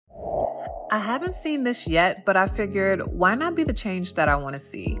I haven't seen this yet, but I figured why not be the change that I want to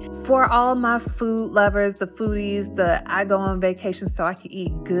see? For all my food lovers, the foodies, the I go on vacation so I can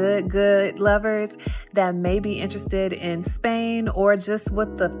eat good lovers that may be interested in Spain or just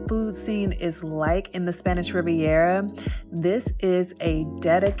what the food scene is like in the Spanish Riviera, this is a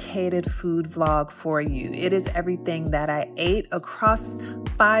dedicated food vlog for you. It is everything that I ate across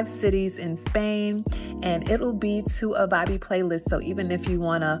 5 cities in Spain, and it'll be to a vibey playlist. So even if you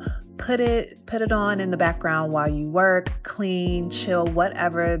want to put it on in the background while you work, clean, chill,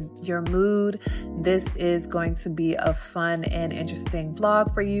 whatever your mood, this is going to be a fun and interesting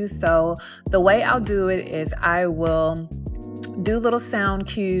vlog for you. So the way I'll do it is I will do little sound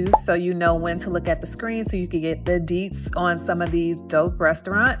cues so you know when to look at the screen so you can get the deets on some of these dope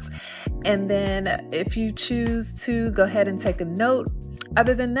restaurants. And then if you choose to go ahead and take a note,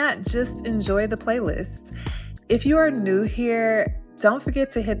 other than that, just enjoy the playlist. If you are new here, don't forget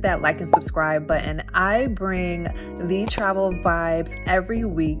to hit that like and subscribe button. I bring the travel vibes every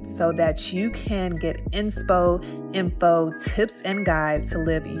week so that you can get info, tips, and guides to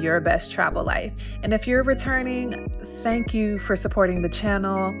live your best travel life. And if you're returning, thank you for supporting the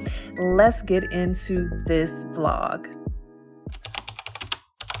channel. Let's get into this vlog.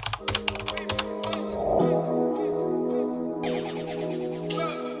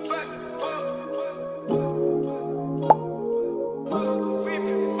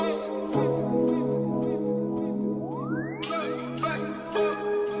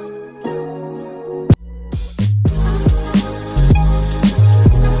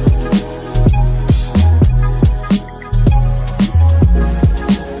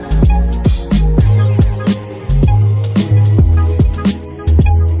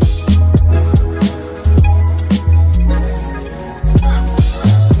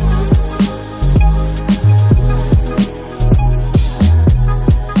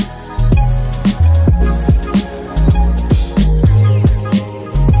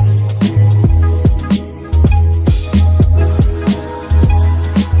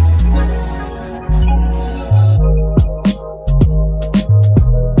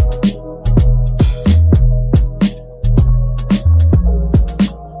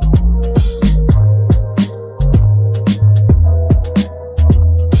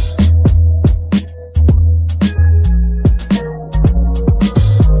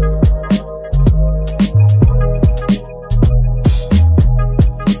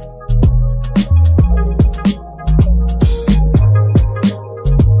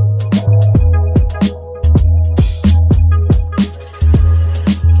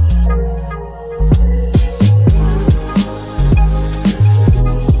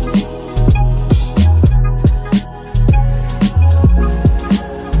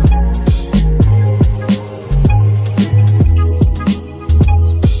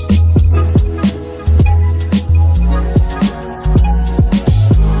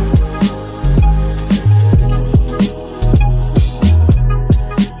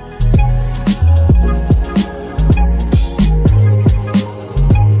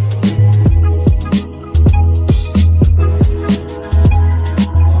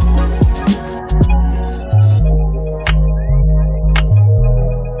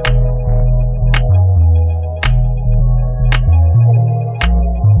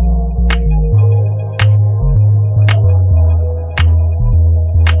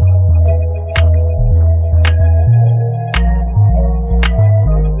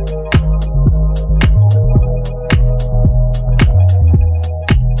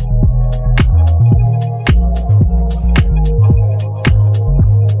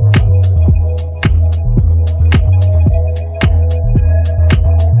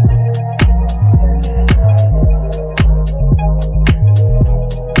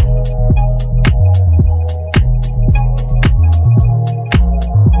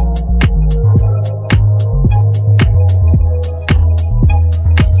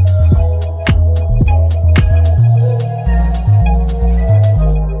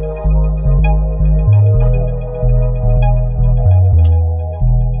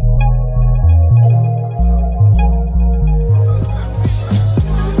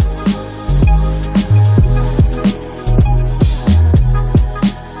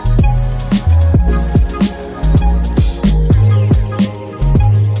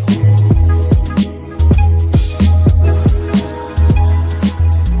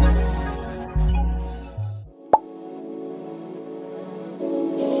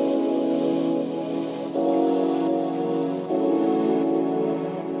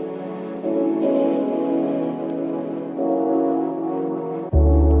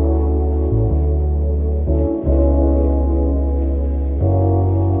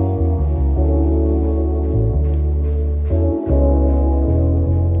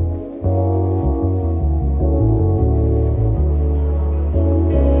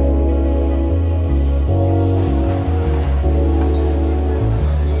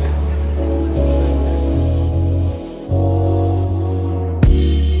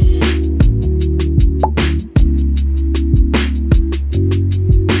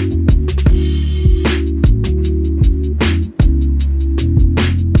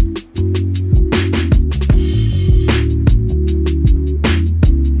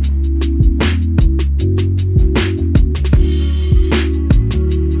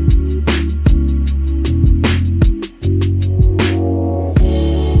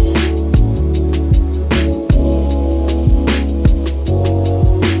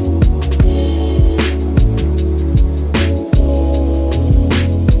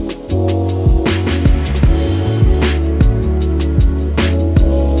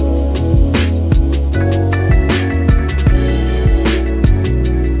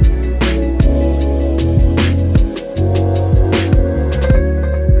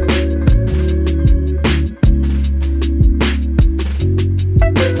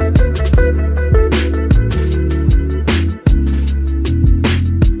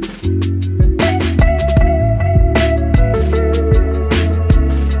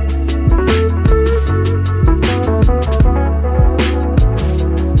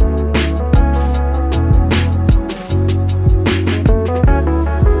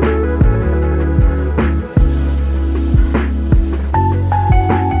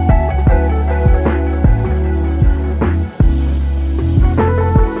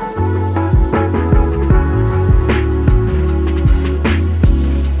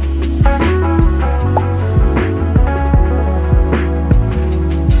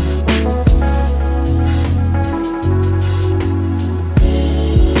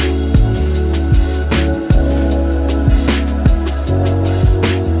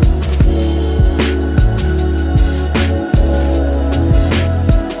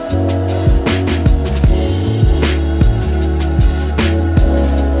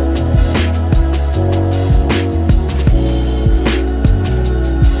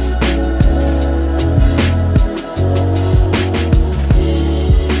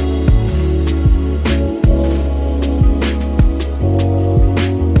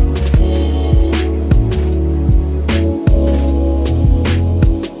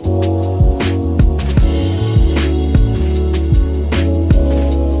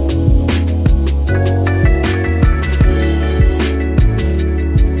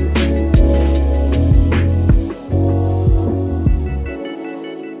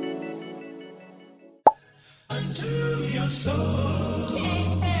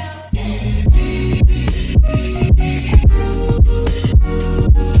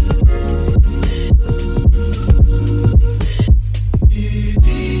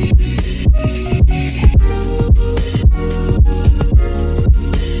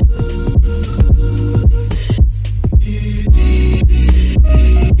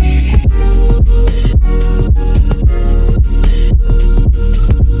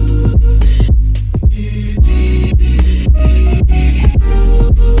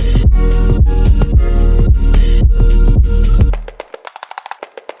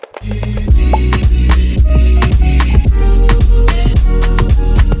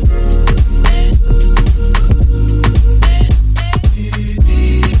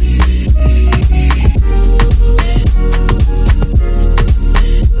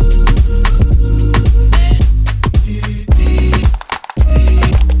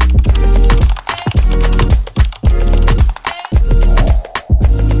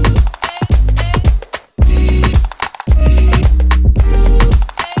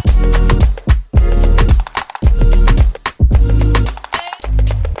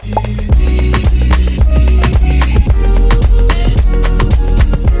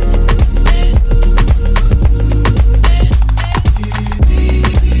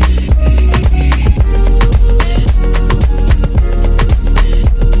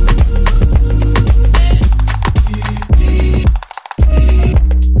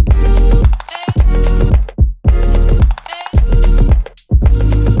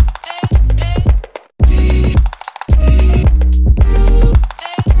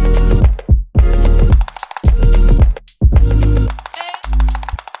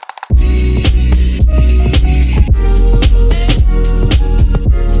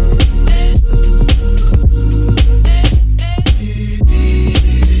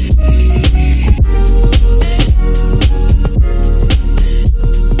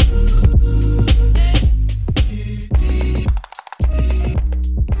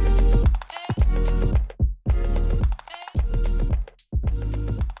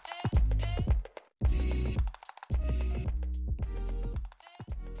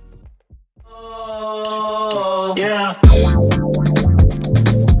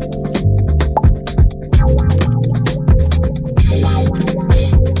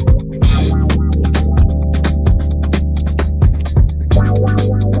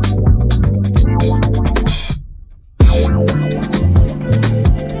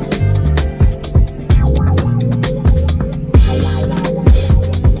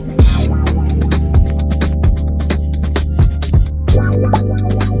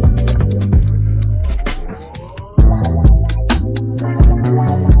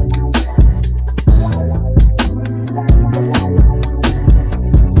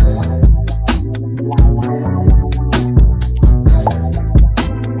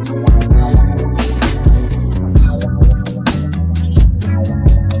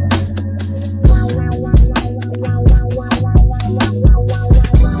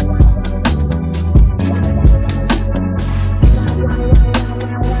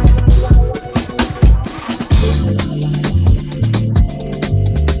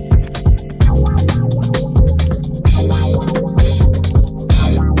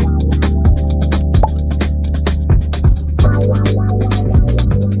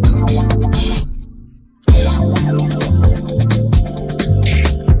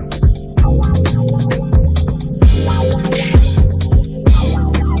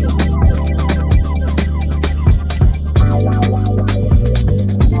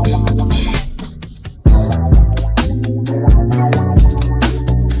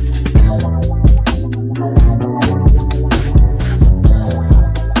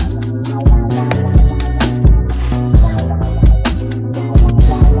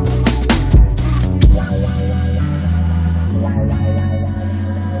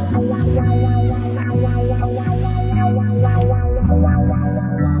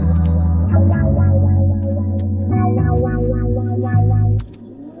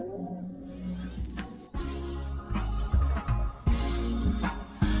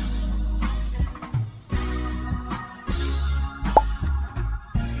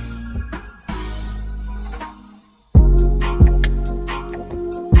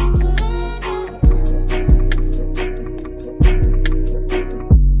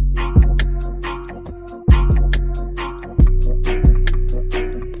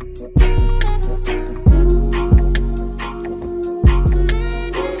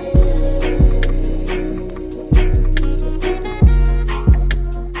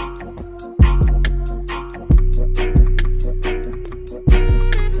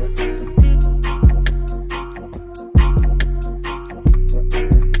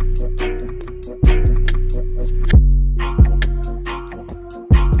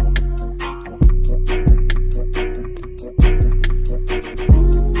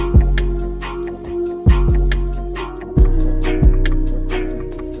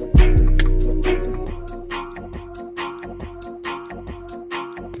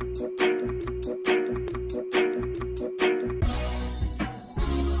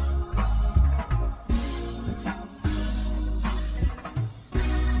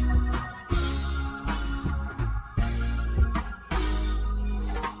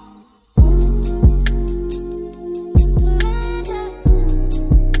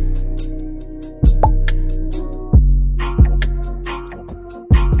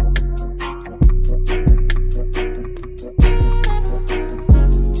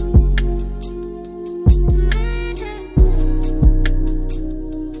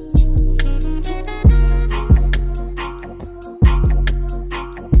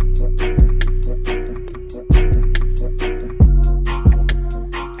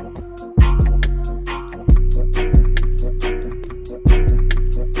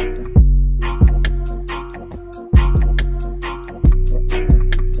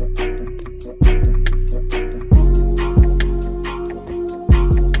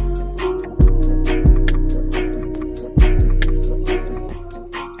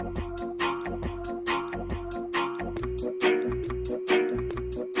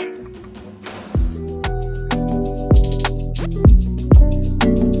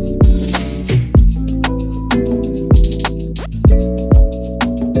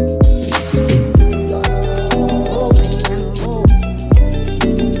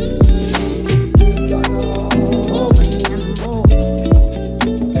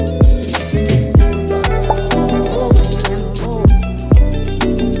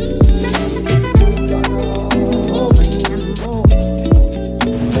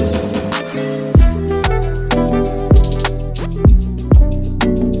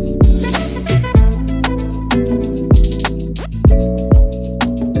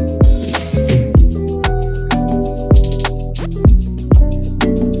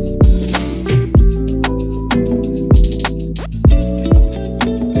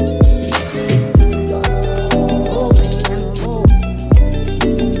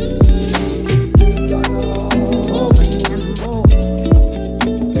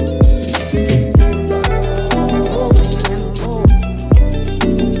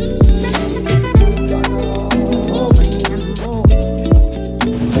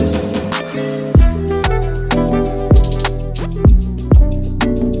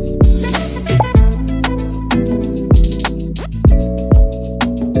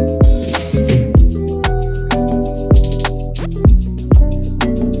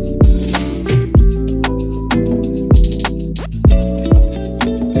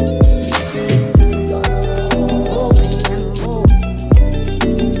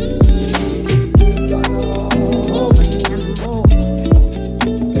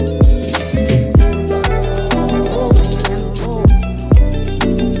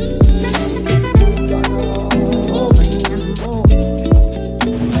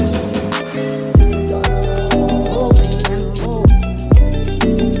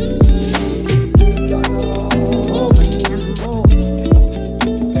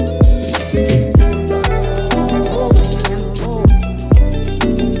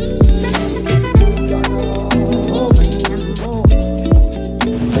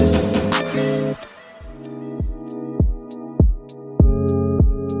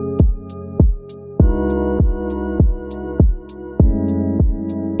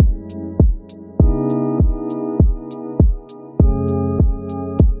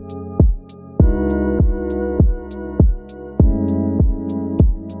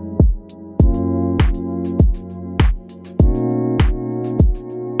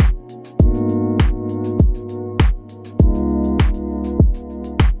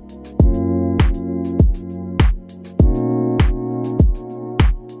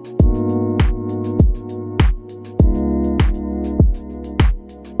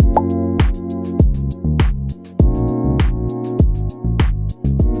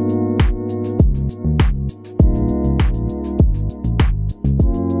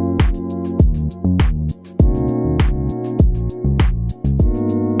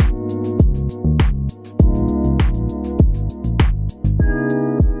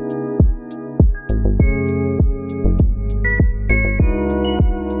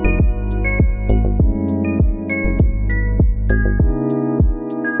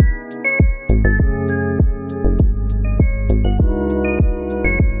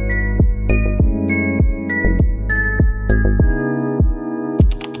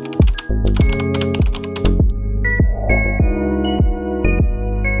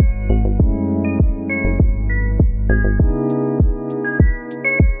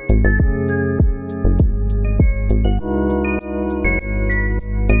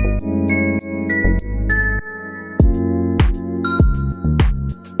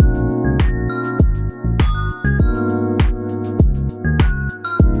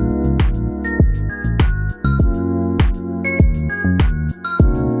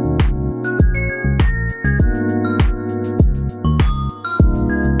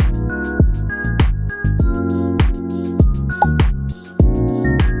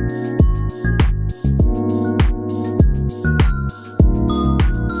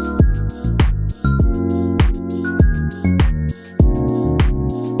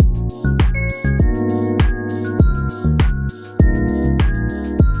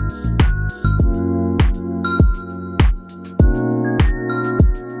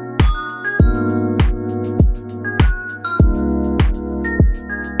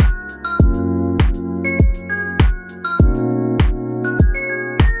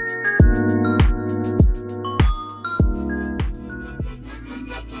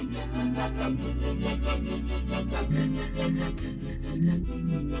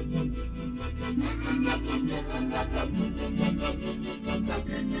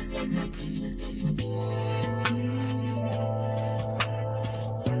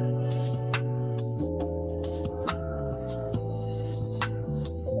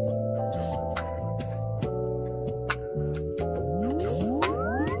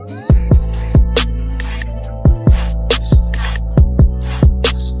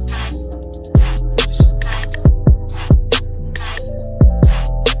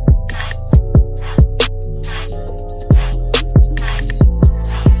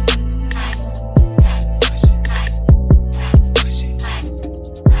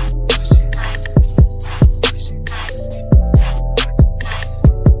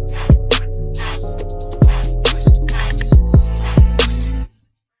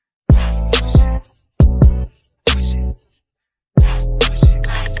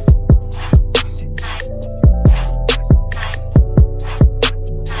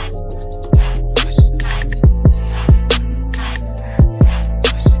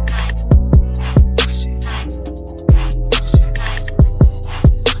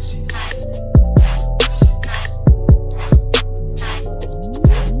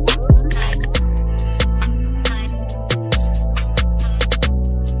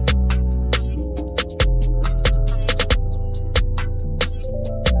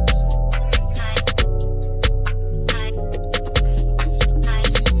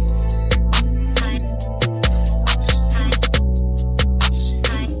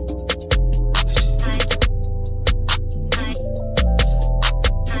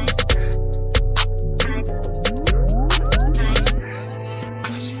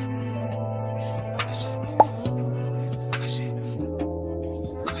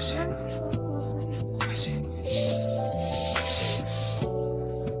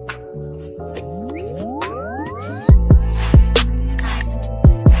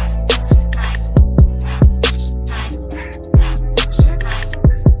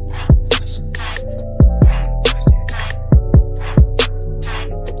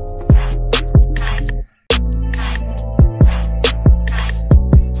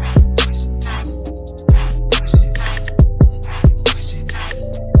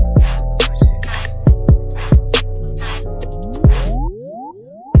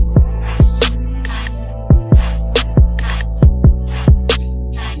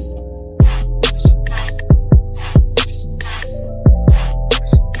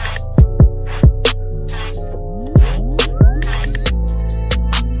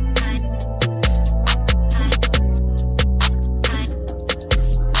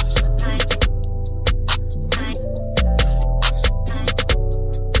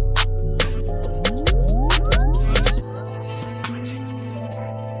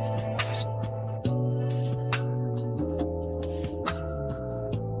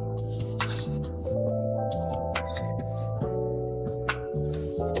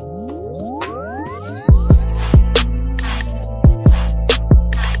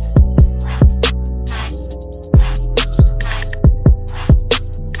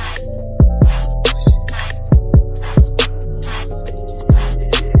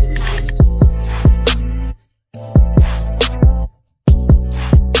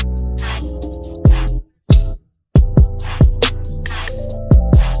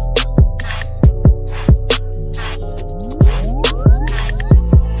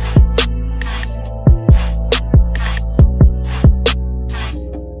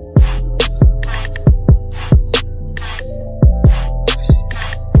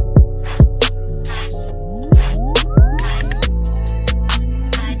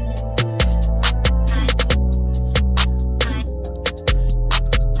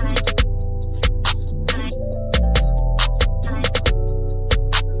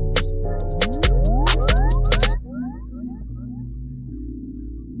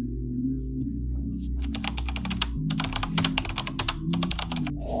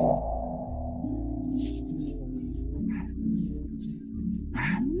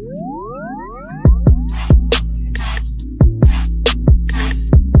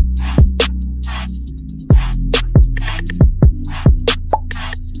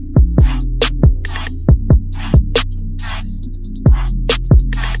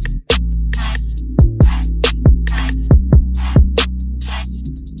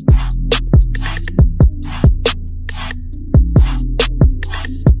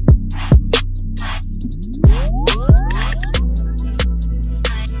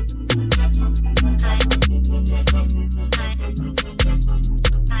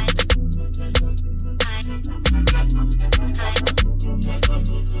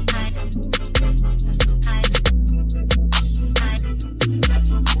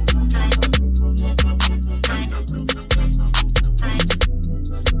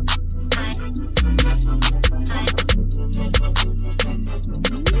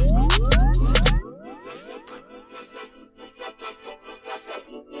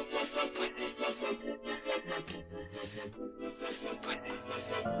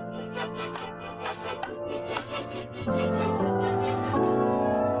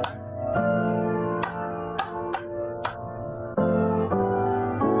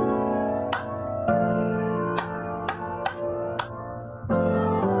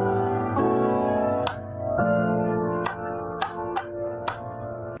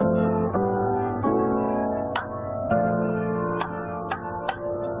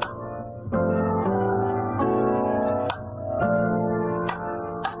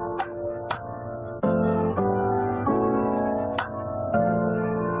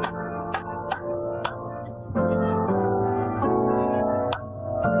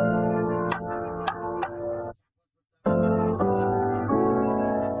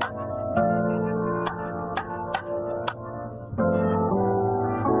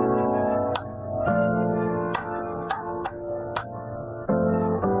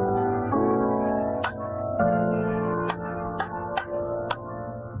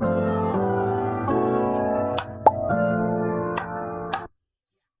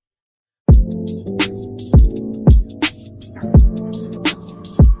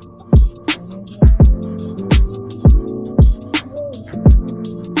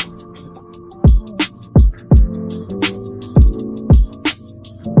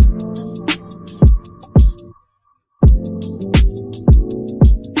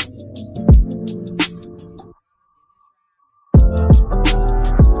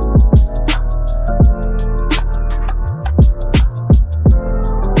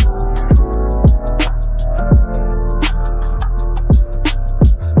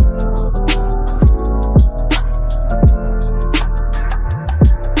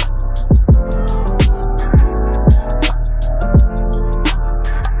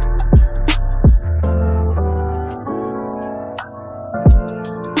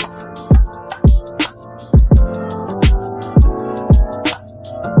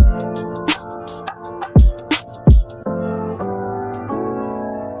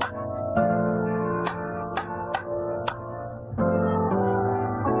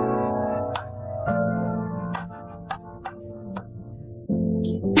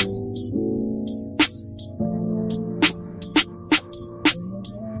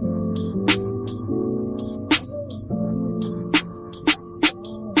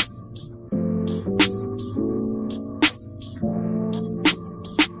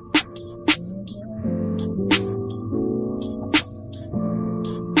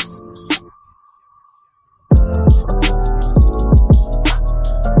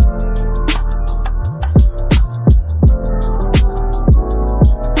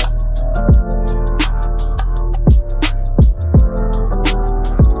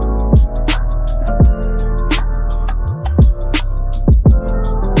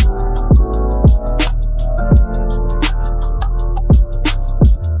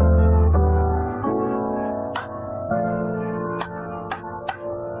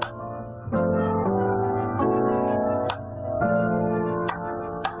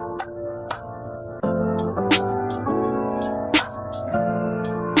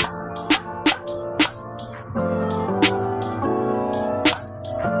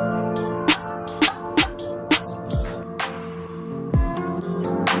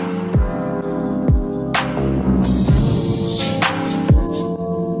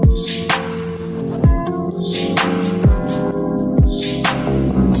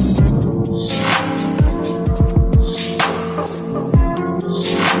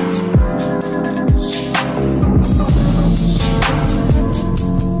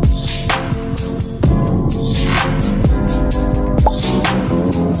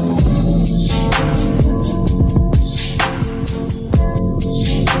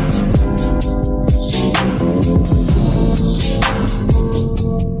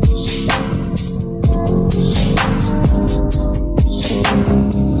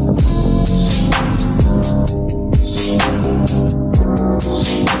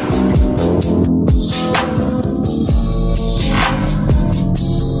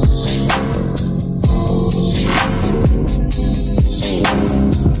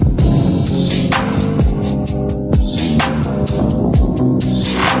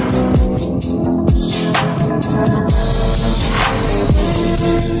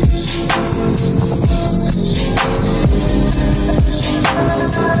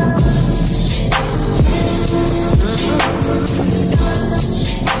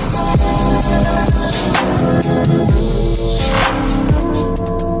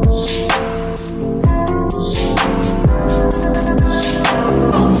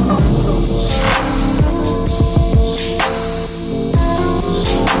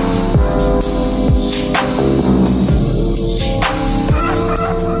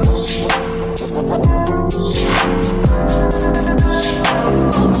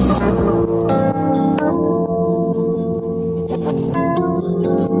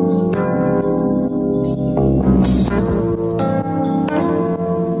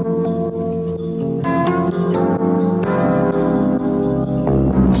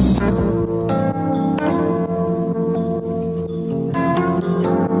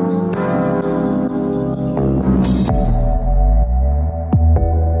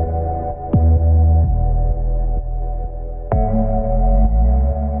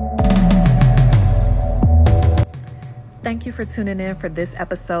 Thank you for tuning in for this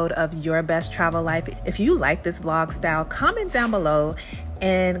episode of Your Best Travel Life. If you like this vlog style, comment down below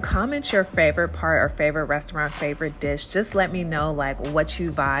and comment your favorite part or favorite restaurant, favorite dish. Just let me know like what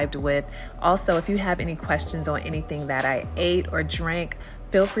you vibed with. Also, if you have any questions on anything that I ate or drank,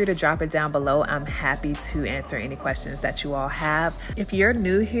 feel free to drop it down below. I'm happy to answer any questions that you all have. If you're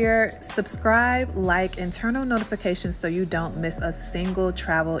new here, subscribe, like, and turn on notifications so you don't miss a single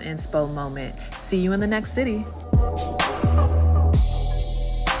travel inspo moment. See you in the next city.